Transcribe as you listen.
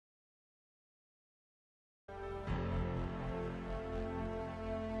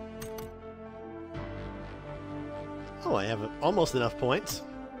Oh, I have almost enough points.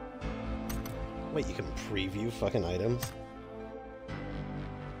 Wait, you can preview fucking items?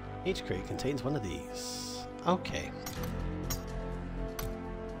 Each crate contains one of these. Okay.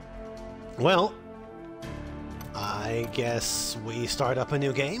 Well, I guess we start up a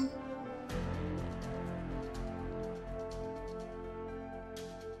new game?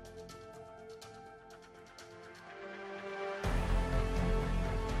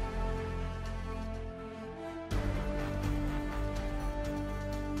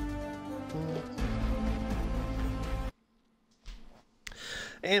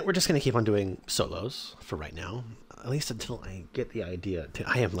 And we're just going to keep on doing solos for right now. At least until I get the idea.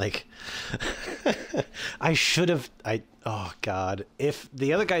 I am like... I should have... Oh, God. If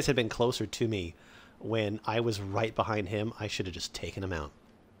the other guys had been closer to me when I was right behind him, I should have just taken him out.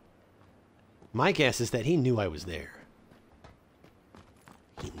 My guess is that he knew I was there.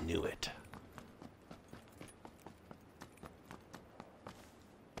 He knew it.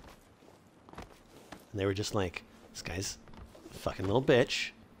 And they were just like, this guy's a fucking little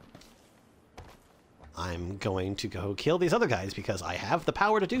bitch. I'm going to go kill these other guys because I have the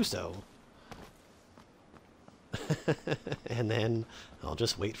power to do so. And then I'll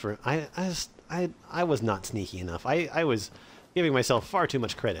just wait for... I was not sneaky enough. I was giving myself far too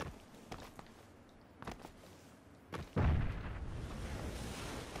much credit.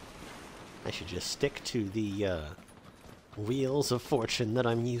 I should just stick to the wheels of fortune that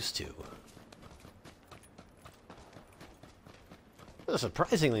I'm used to. A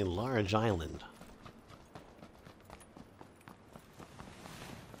surprisingly large island.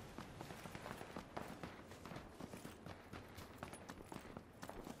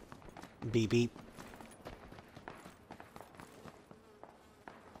 Beep beep.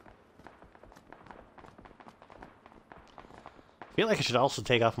 I feel like I should also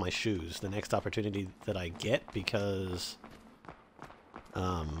take off my shoes the next opportunity that I get because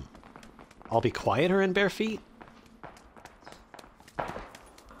I'll be quieter in bare feet.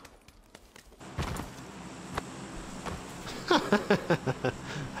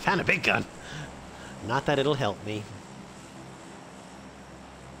 I found a big gun. Not that it'll help me.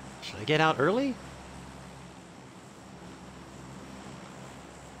 Should I get out early?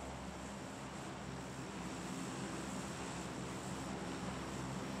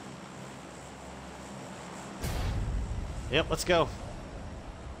 Yep, let's go.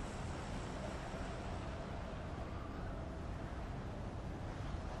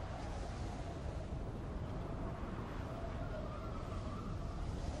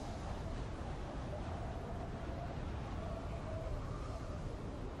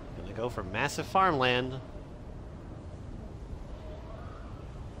 Go for massive farmland.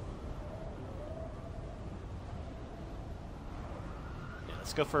 Yeah,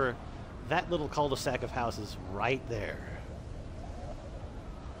 let's go for that little cul-de-sac of houses right there.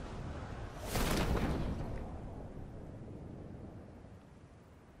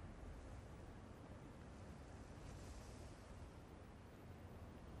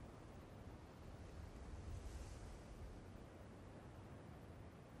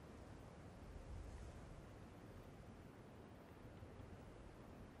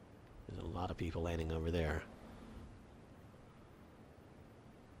 A lot of people landing over there.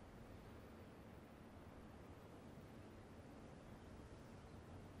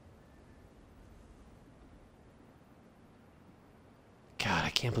 God, I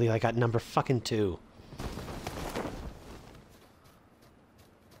can't believe I got number fucking 2.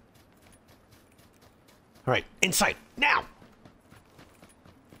 All right, inside now.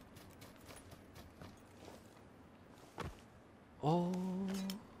 Oh.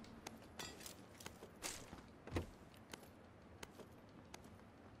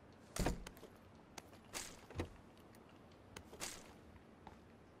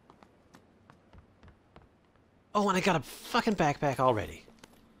 Oh, and I got a fucking backpack already.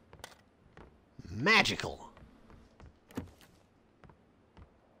 Magical.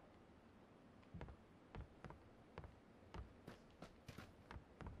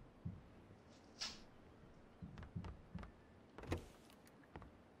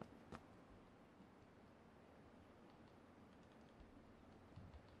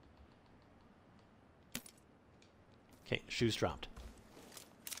 Okay, shoes dropped.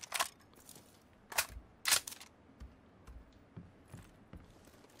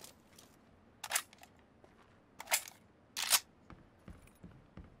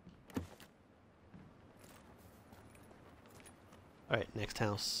 Alright, next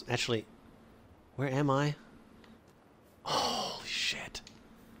house. Actually, where am I? Holy shit.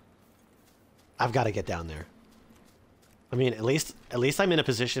 I've got to get down there. I mean, at least I'm in a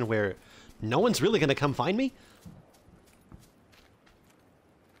position where no one's really going to come find me.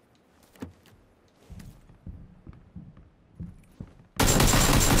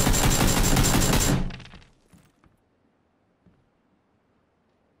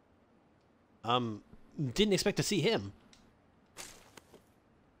 Didn't expect to see him.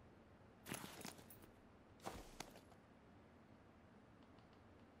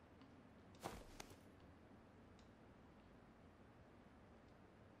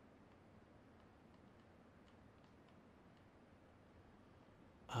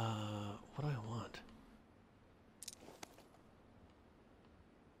 What do I want?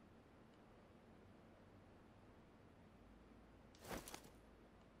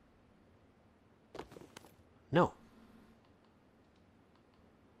 No.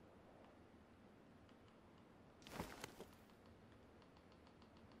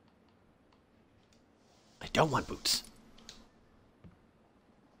 I don't want boots.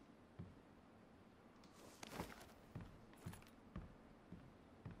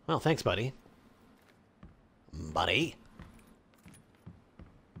 Well, thanks, buddy. Buddy?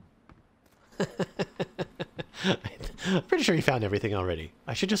 I'm pretty sure you found everything already.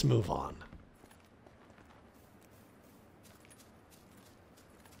 I should just move on.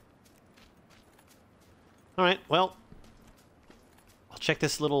 Alright, well, I'll check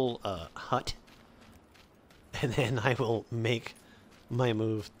this little hut, and then I will make my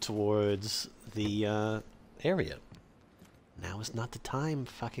move towards the area. Now is not the time,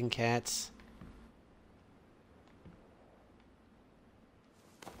 fucking cats.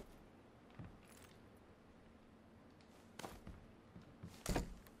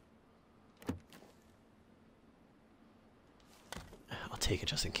 I'll take it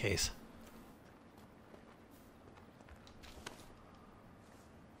just in case.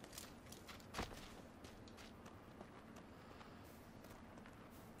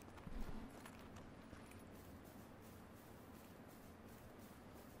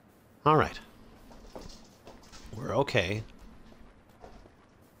 All right. We're okay.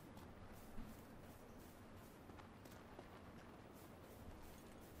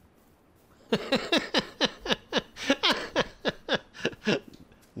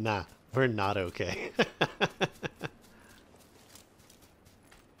 Nah, we're not okay.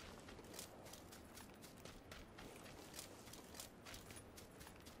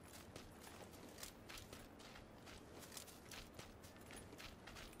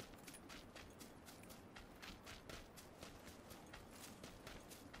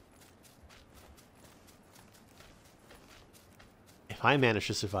 If I manage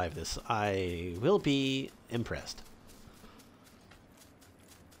to survive this, I will be impressed.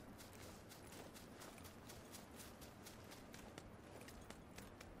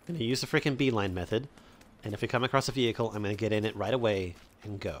 I'm going to use the frickin' beeline method, and if we come across a vehicle, I'm going to get in it right away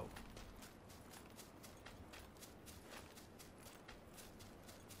and go.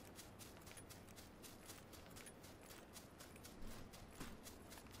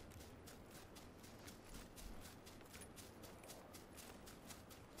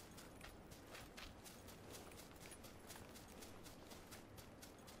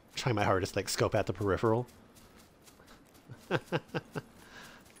 Trying my hardest, like, scope out the peripheral.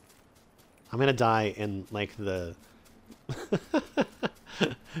 I'm gonna die in, like, the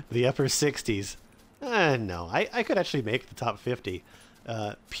the upper 60s. No, I could actually make the top 50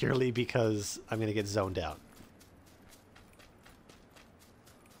 purely because I'm gonna get zoned out.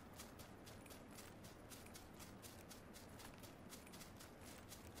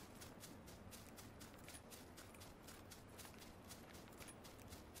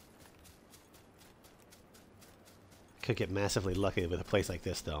 Could get massively lucky with a place like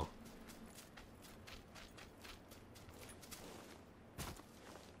this, though.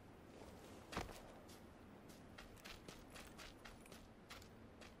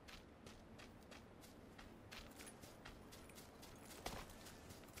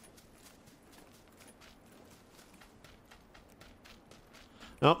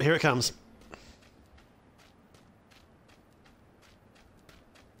 Oh, here it comes.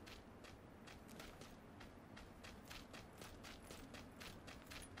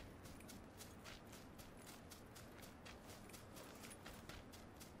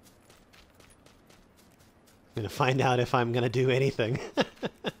 I'm gonna find out if I'm gonna do anything.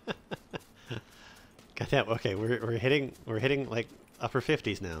 Goddamn. Okay, we're hitting like upper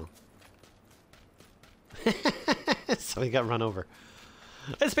 50s now. So we got run over.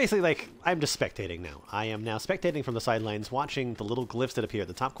 It's basically like I'm just spectating now. I am now spectating from the sidelines, watching the little glyphs that appear at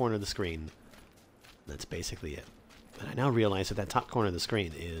the top corner of the screen. That's basically it. But I now realize that that top corner of the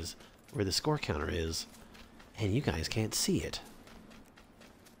screen is where the score counter is, and you guys can't see it.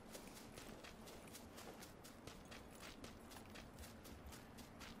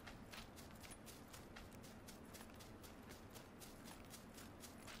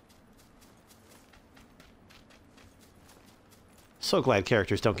 So glad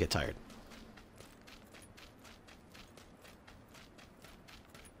characters don't get tired.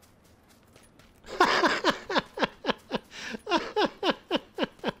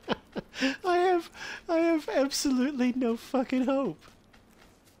 absolutely no fucking hope.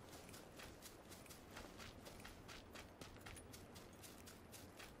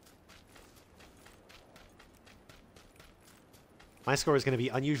 My score is going to be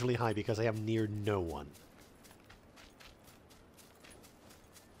unusually high because I am near no one.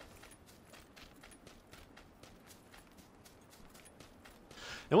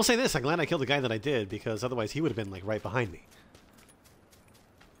 And we'll say this, I'm glad I killed the guy that I did, because otherwise he would have been, like, right behind me.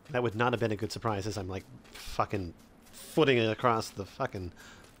 That would not have been a good surprise as I'm, like, fucking footing it across the fucking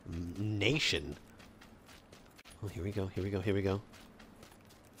nation. Oh, here we go, here we go, here we go.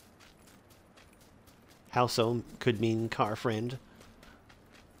 Household could mean car friend.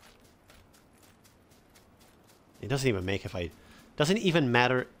 It doesn't even make if I... Doesn't even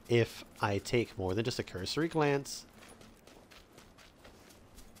matter if I take more than just a cursory glance.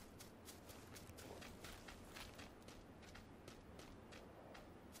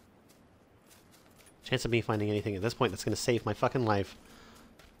 Chance of me finding anything at this point that's going to save my fucking life.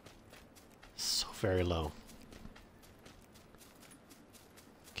 So very low.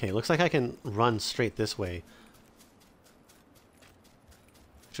 Okay, looks like I can run straight this way.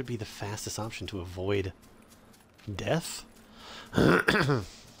 Should be the fastest option to avoid death. I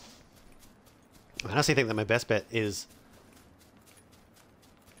honestly think that my best bet is...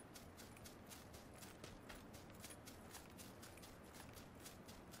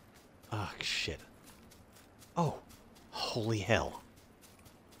 Oh, shit. Oh, holy hell.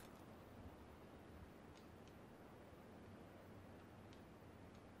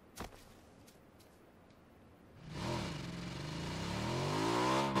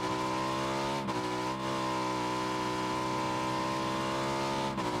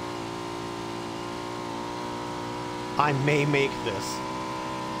 I may make this.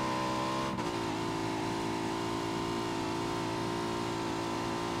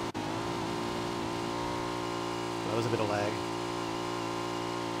 That was a bit of lag.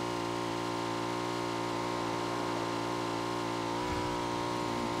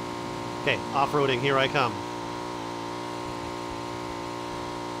 Okay, off-roading, here I come.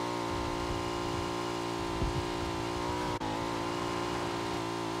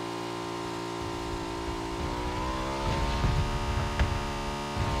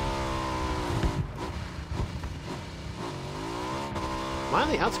 Am I on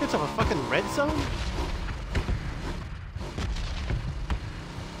the outskirts of a fucking red zone?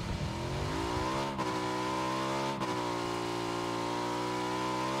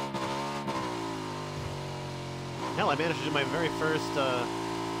 Hell, I managed to do my very first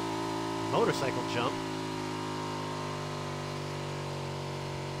motorcycle jump.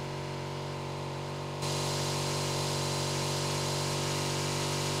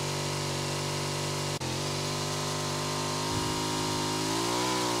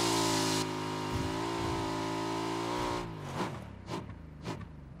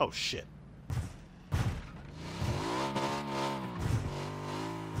 Oh, shit.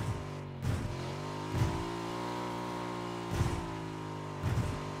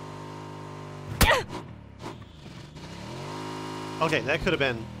 Okay, that could have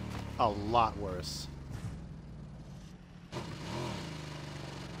been a lot worse.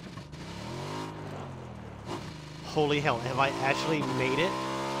 Holy hell, have I actually made it?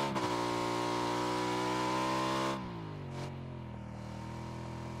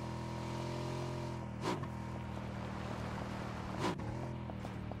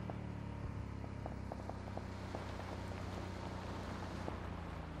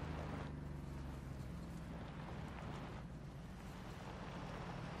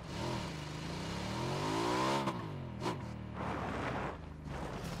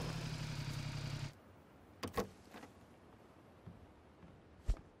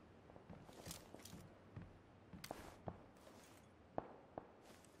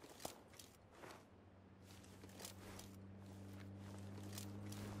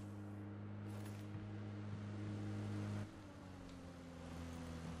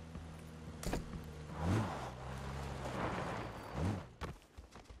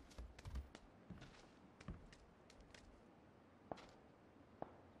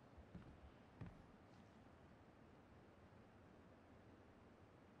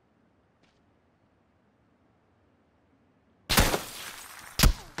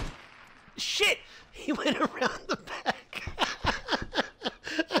 Shit! He went around the back.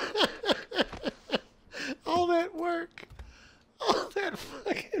 All that work. All that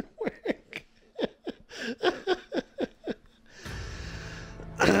fucking work.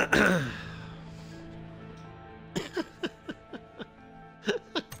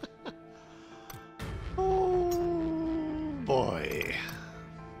 Oh, boy.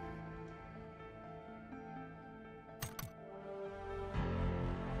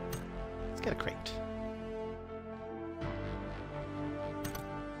 got a crate.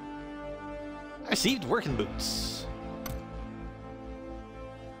 I received working boots.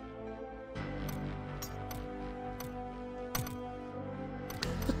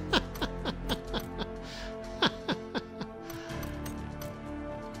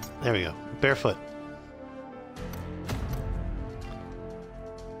 There we go. Barefoot.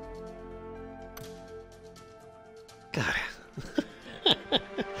 God.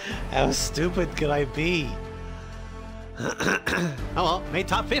 How stupid could I be? Oh well, made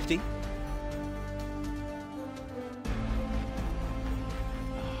top 50.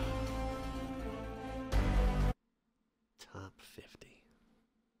 Top 50.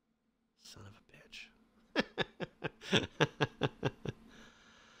 Son of a bitch.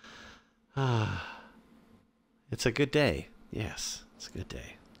 It's a good day. Yes, it's a good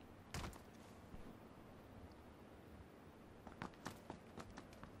day.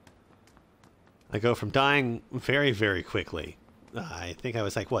 I go from dying very, very quickly. I think I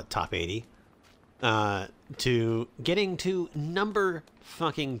was like, what, top 80? To getting to number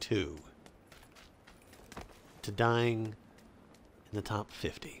fucking 2. To dying in the top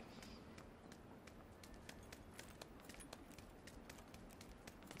 50.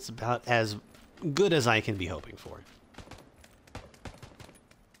 It's about as good as I can be hoping for.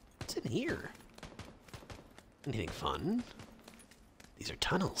 What's in here? Anything fun? These are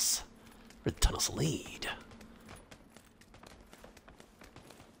tunnels. Where the tunnels lead.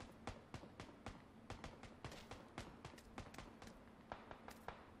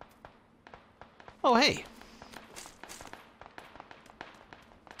 Oh, hey.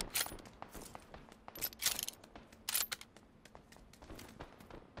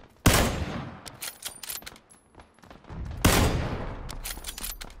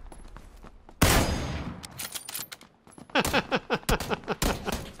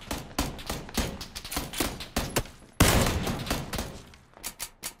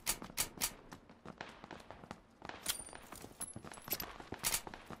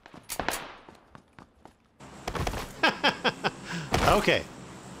 Okay.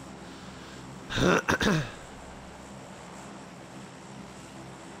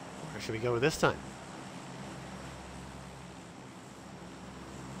 Where should we go this time?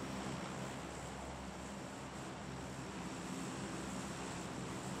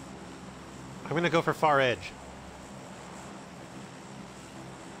 I'm going to go for Far Edge.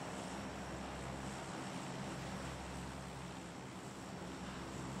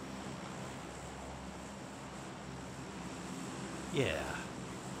 Yeah.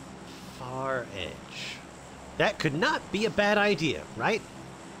 Far Edge. That could not be a bad idea, right?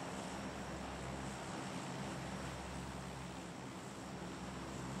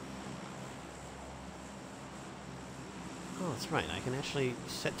 Oh, that's right. I can actually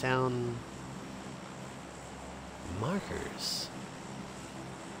set down markers.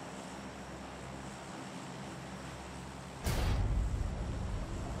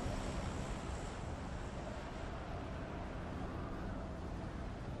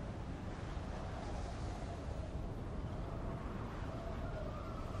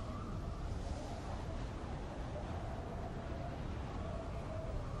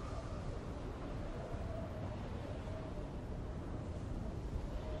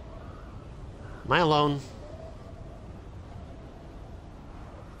 Am I alone?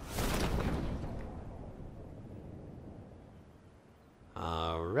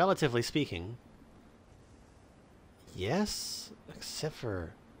 Relatively speaking, yes, except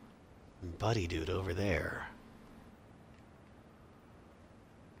for Buddy Dude over there.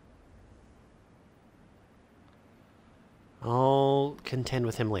 I'll contend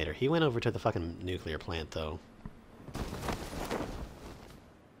with him later. He went over to the fucking nuclear plant, though.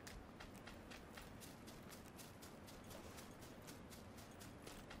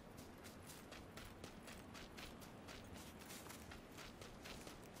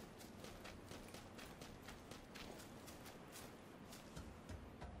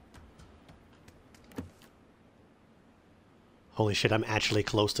 Holy shit, I'm actually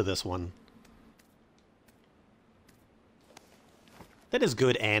close to this one. That is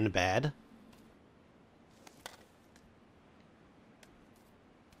good and bad.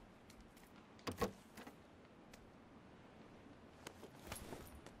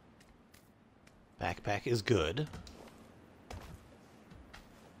 Backpack is good.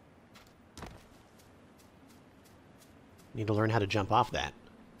 Need to learn how to jump off that.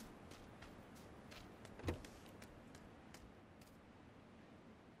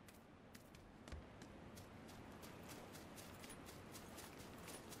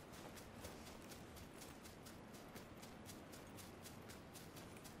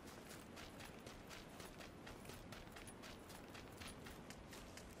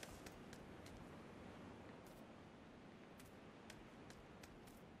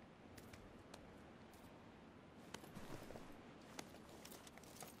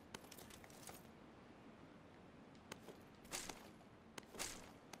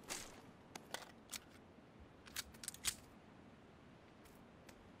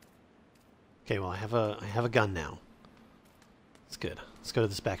 Okay, well, I have a gun now. That's good. Let's go to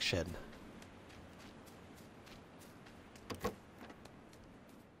this back shed.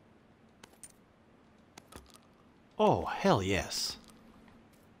 Oh, hell yes.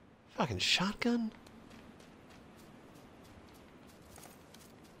 Fucking shotgun?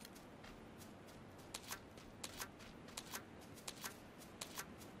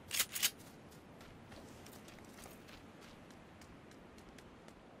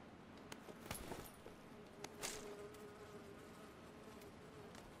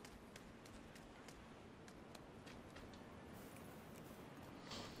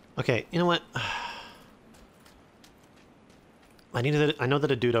 Okay, you know what? I know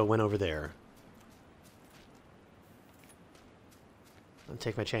that a Dudo went over there. I'll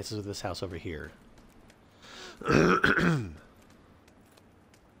take my chances with this house over here.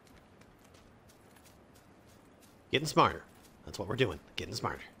 Getting smarter. That's what we're doing. Getting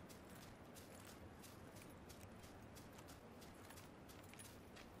smarter.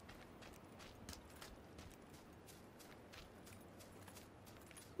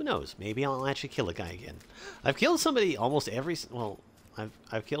 Who knows? Maybe I'll actually kill a guy again. I've killed somebody almost every... Well,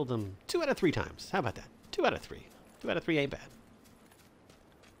 I've killed them 2 out of 3 times. How about that? 2 out of 3. 2 out of 3 ain't bad.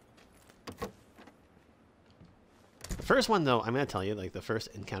 The first one, though, I'm going to tell you, like, the first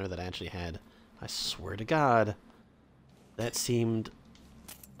encounter that I actually had, I swear to God, that seemed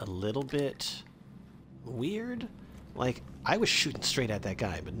a little bit weird. Like, I was shooting straight at that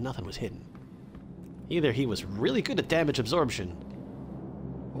guy, but nothing was hidden. Either he was really good at damage absorption,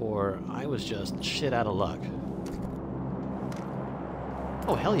 or I was just shit out of luck.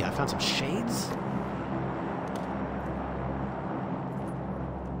 Oh, hell yeah, I found some shades?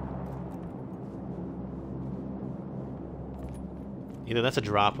 Either that's a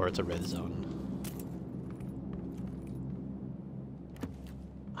drop or it's a red zone.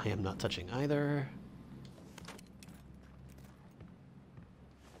 I am not touching either.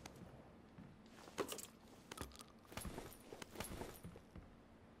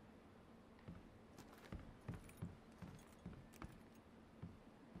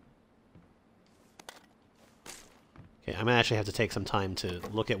 Okay, I'm gonna actually have to take some time to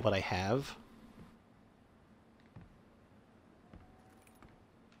look at what I have.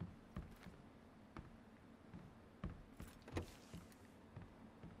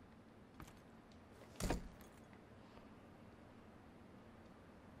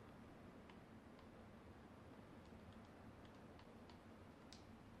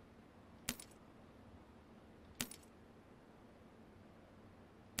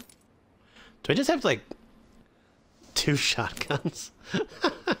 Do I just have, like, 2 shotguns?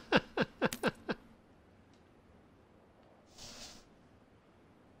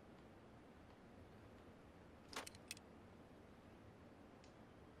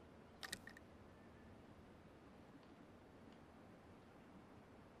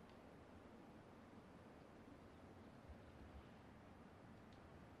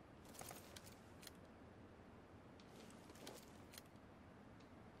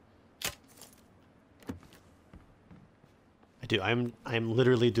 I'm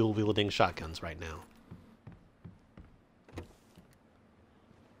literally dual wielding shotguns right now.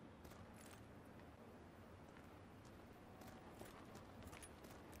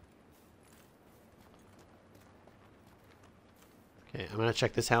 Okay, I'm gonna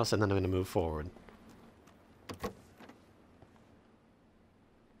check this house and then I'm gonna move forward.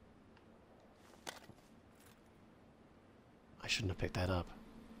 I shouldn't have picked that up.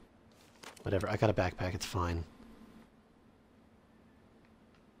 Whatever, I got a backpack, it's fine.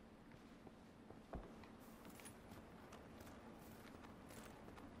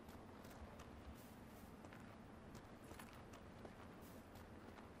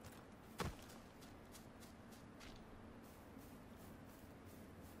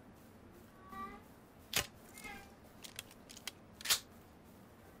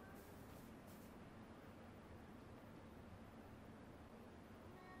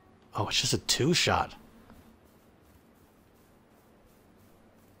 Oh, it's just a 2-shot.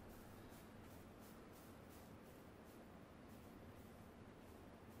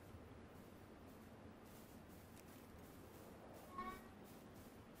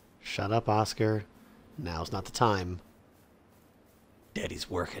 Shut up, Oscar. Now's not the time. Daddy's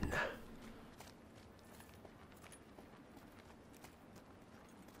working.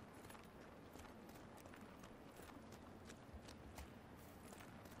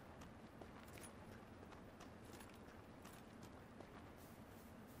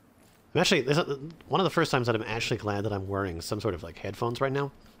 I'm actually, this is one of the first times that I'm actually glad that I'm wearing some sort of, like, headphones right now.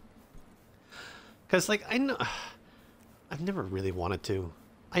 Because, like, I know... I've never really wanted to.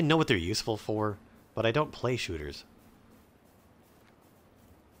 I know what they're useful for, but I don't play shooters.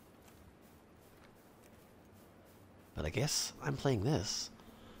 But I guess I'm playing this,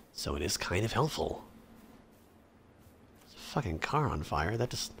 so it is kind of helpful. There's a fucking car on fire. That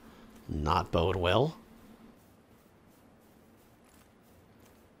does not bode well.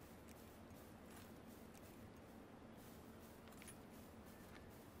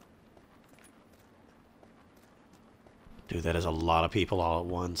 Dude, that is a lot of people all at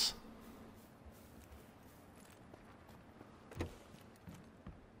once.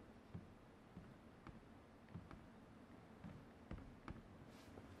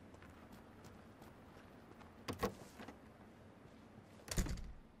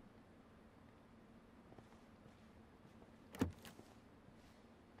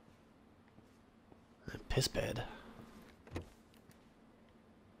 Piss bed.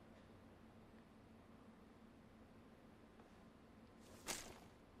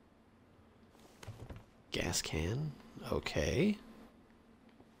 Gas can. Okay.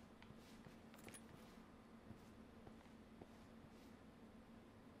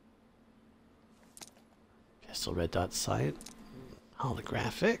 Pistol red dot sight.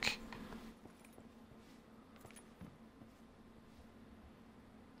 Holographic.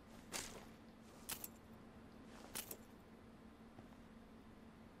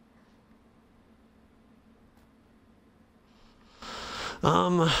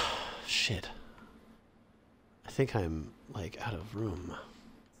 Shit. I think I'm, like, out of room.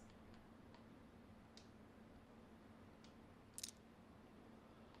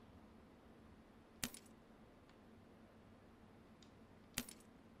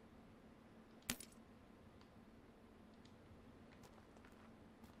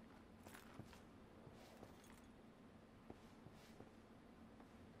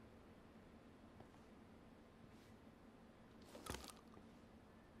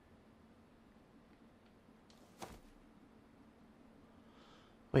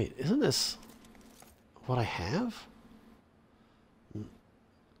 Wait, isn't this what I have?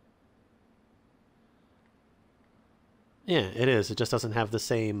 Yeah, it is. It just doesn't have the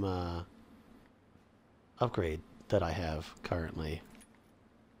same upgrade that I have currently.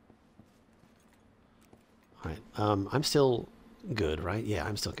 Alright, I'm still good, right? Yeah,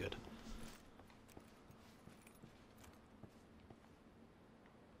 I'm still good.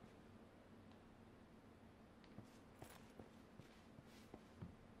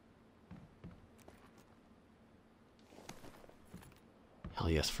 Hell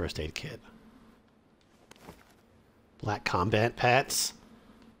yes, first aid kit. Black combat pats.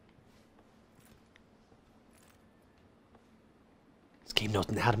 This game knows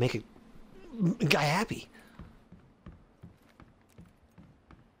how to make a guy happy.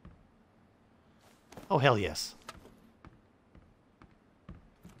 Oh, hell yes.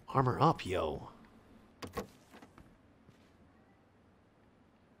 Armor up, yo.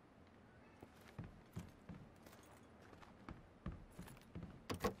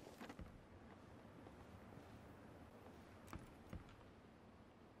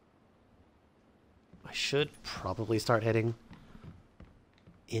 I should probably start heading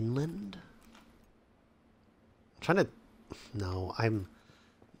inland. I'm trying to... No,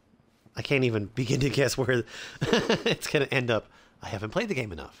 I can't even begin to guess where it's going to end up. I haven't played the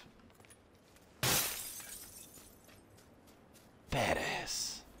game enough.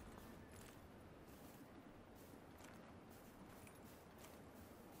 Badass.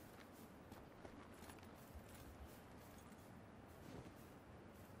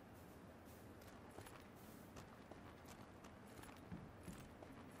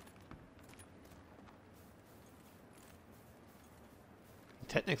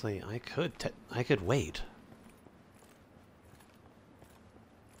 Technically, I could wait.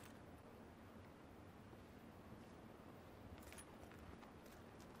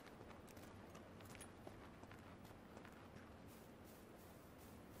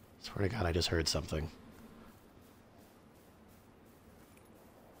 Swear to God, I just heard something.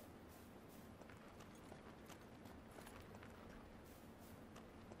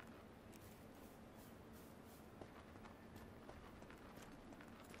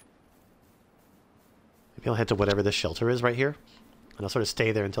 Maybe I'll head to whatever this shelter is right here, and I'll sort of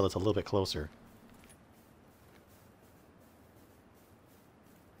stay there until it's a little bit closer.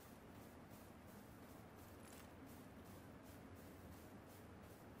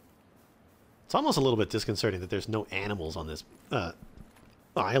 It's almost a little bit disconcerting that there's no animals on this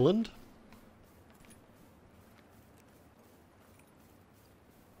island.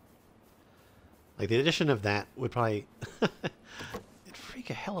 Like, the addition of that would probably... it'd freak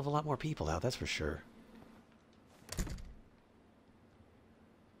a hell of a lot more people out, that's for sure.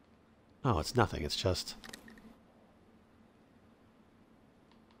 Oh, it's nothing. It's just...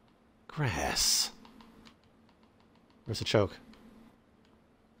 grass. Where's the choke?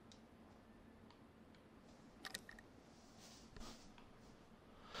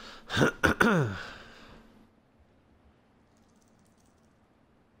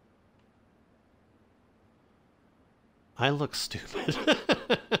 I look stupid.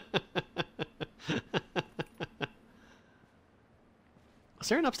 Is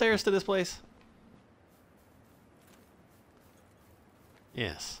there an upstairs to this place?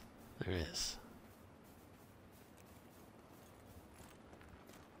 Yes, there is.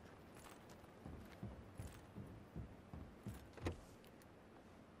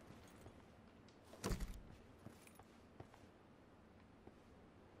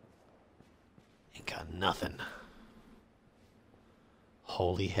 Ain't got nothing.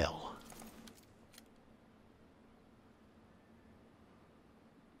 Holy hell.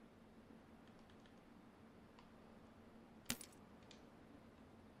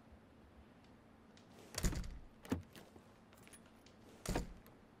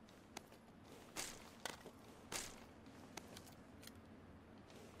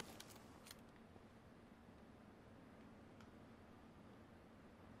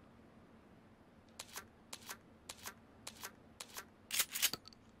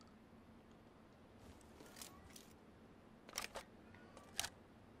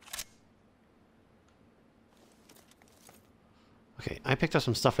 Okay, I picked up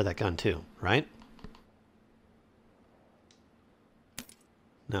some stuff for that gun too, right?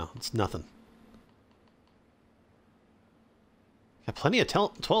 No, it's nothing. Got plenty of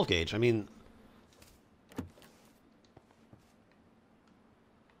 12 gauge. I mean...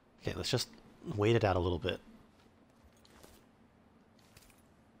 Okay, let's just wait it out a little bit.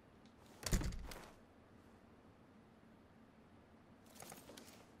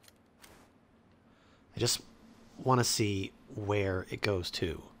 I just want to see where it goes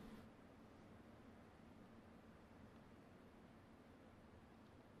to.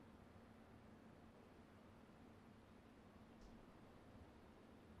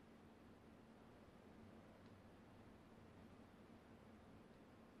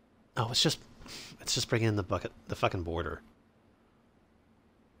 Oh, it's just bringing in the fucking border.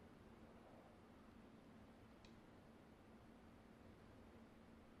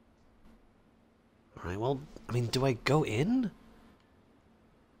 All right, well, I mean, do I go in?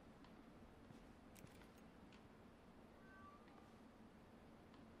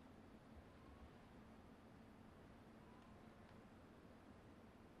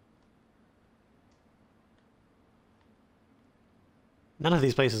 None of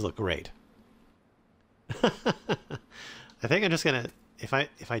these places look great. I think I'm just gonna, if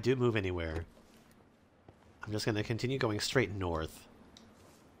I do move anywhere, I'm just gonna continue going straight north.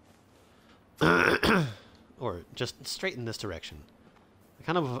 Or just straight in this direction. I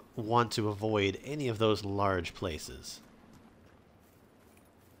kind of want to avoid any of those large places.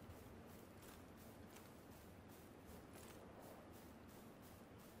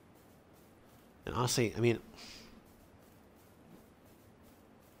 And honestly, I mean...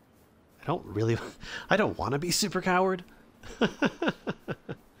 I don't want to be super coward. I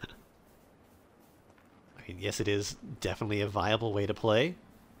mean, yes, it is definitely a viable way to play.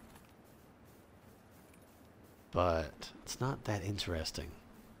 But it's not that interesting.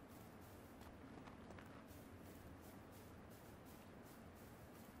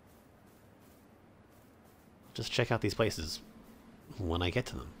 Just check out these places when I get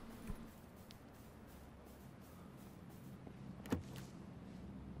to them.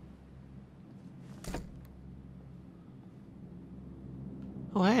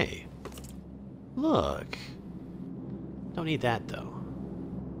 Oh, hey. Look. Don't need that, though.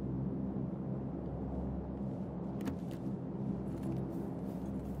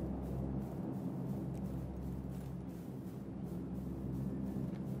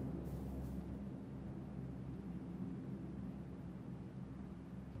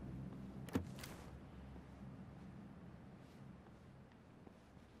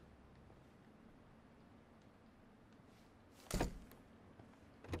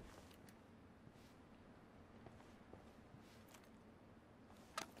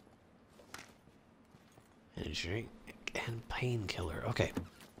 Injury and painkiller. Okay.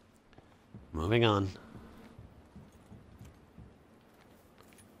 Moving on.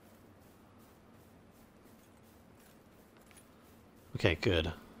 Okay,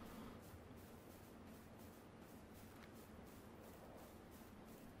 good.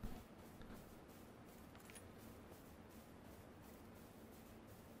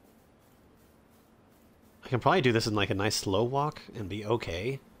 I can probably do this in like a nice slow walk and be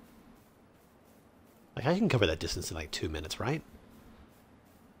okay. Like, I can cover that distance in like 2 minutes, right?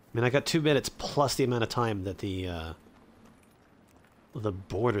 I mean, I got 2 minutes plus the amount of time that the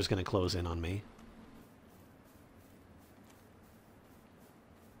border's going to close in on me.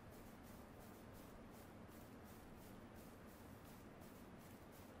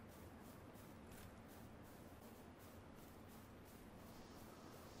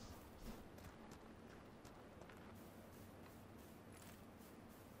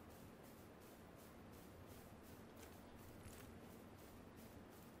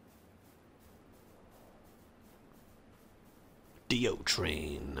 Dio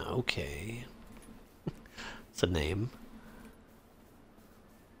Train, okay. It's a name.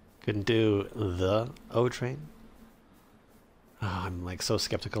 Couldn't do the O Train. Oh, I'm like so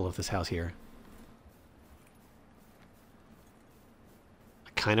skeptical of this house here.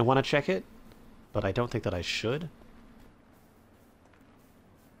 I kind of want to check it, but I don't think that I should.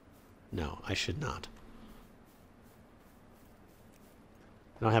 No, I should not.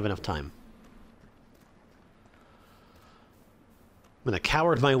 I don't have enough time. I'm gonna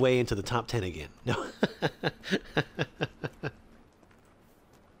coward my way into the top 10 again. No.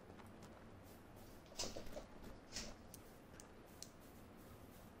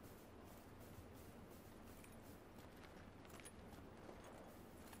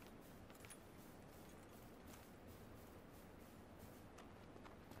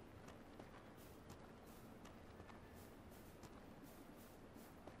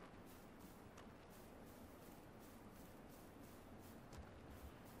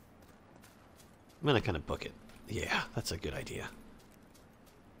 I'm gonna kind of book it. Yeah, that's a good idea.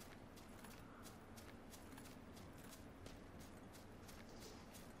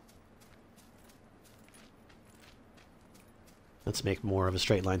 Let's make more of a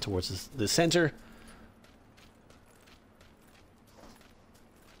straight line towards the center.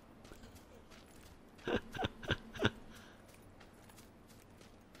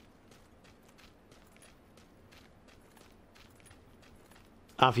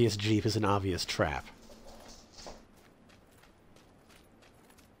 Obvious Jeep is an obvious trap.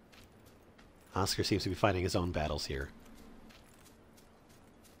 Oscar seems to be fighting his own battles here.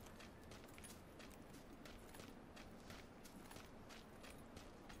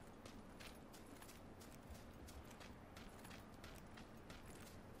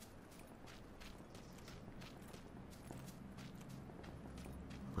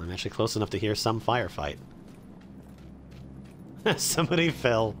 I'm actually close enough to hear some firefight. Somebody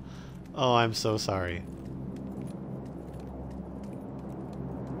fell. Oh, I'm so sorry.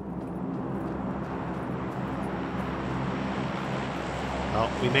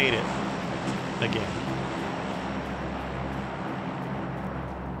 Oh, we made it. Again.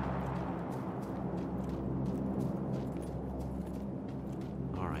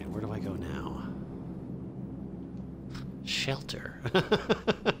 Alright, where do I go now? Shelter.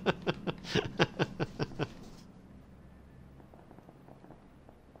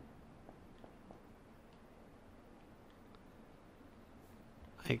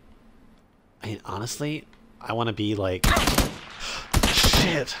 I mean, honestly, I want to be like...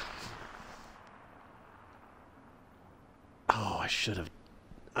 Shit! Oh, I should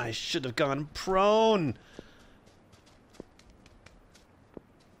have gone prone!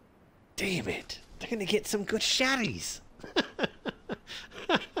 Damn it! They're gonna get some good shotties!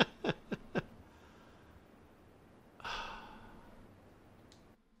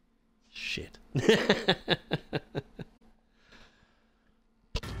 Shit.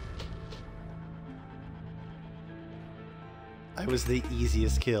 I was the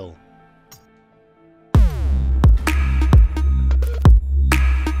easiest kill.